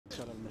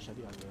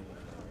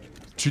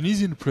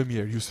Tunisian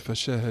Premier Youssef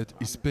Al-Shahed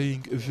is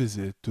paying a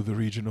visit to the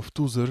region of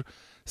Tozeur,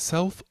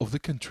 south of the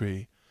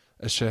country.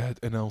 Al-Shahed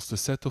announced a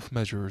set of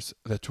measures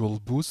that will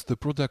boost the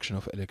production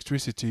of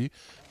electricity,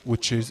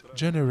 which is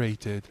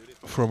generated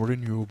from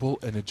renewable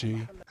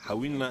energy.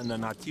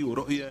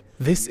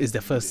 This is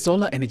the first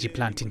solar energy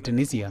plant in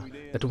Tunisia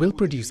that will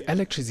produce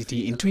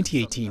electricity in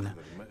 2018.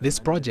 This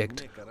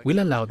project will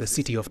allow the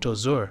city of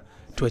Tozeur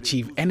to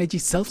achieve energy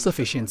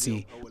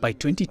self-sufficiency by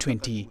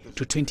 2020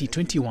 to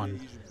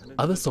 2021.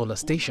 Other solar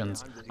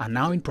stations are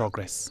now in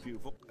progress.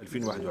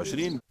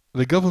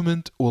 The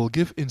government will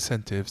give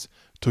incentives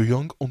to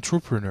young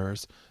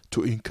entrepreneurs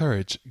to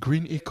encourage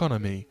green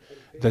economy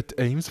that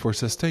aims for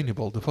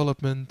sustainable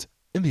development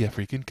in the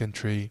African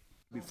country.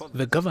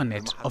 The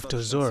governorate of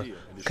Tozeur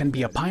can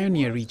be a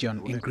pioneer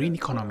region in green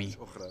economy.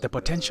 The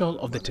potential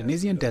of the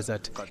Tunisian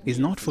desert is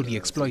not fully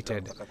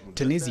exploited.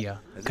 Tunisia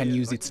can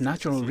use its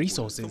natural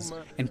resources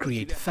and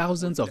create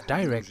thousands of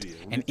direct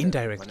and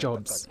indirect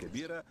jobs.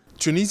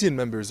 Tunisian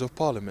members of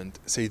parliament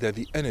say that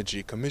the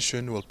Energy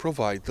Commission will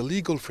provide the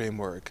legal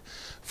framework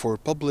for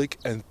public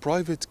and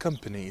private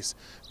companies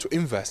to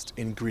invest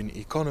in green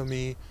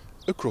economy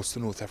across the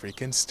North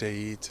African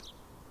state.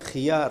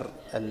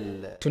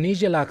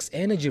 Tunisia lacks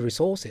energy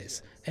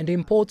resources and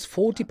imports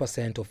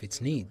 40% of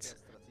its needs.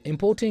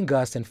 Importing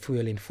gas and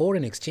fuel in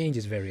foreign exchange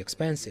is very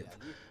expensive.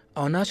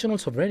 Our national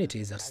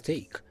sovereignty is at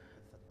stake.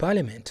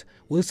 Parliament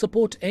will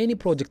support any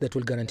project that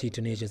will guarantee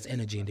Tunisia's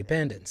energy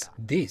independence.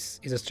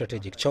 This is a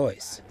strategic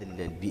choice.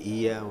 The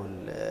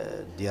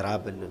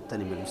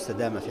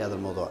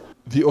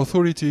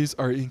authorities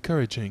are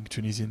encouraging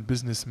Tunisian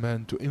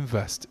businessmen to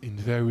invest in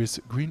various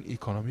green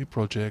economy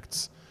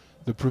projects.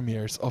 The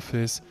Premier's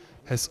office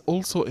has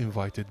also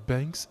invited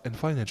banks and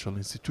financial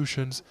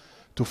institutions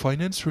to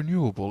finance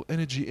renewable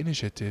energy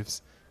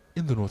initiatives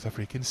in the North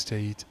African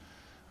state.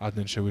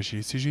 Adnen Chaouachi,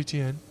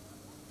 CGTN,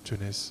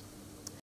 Tunis.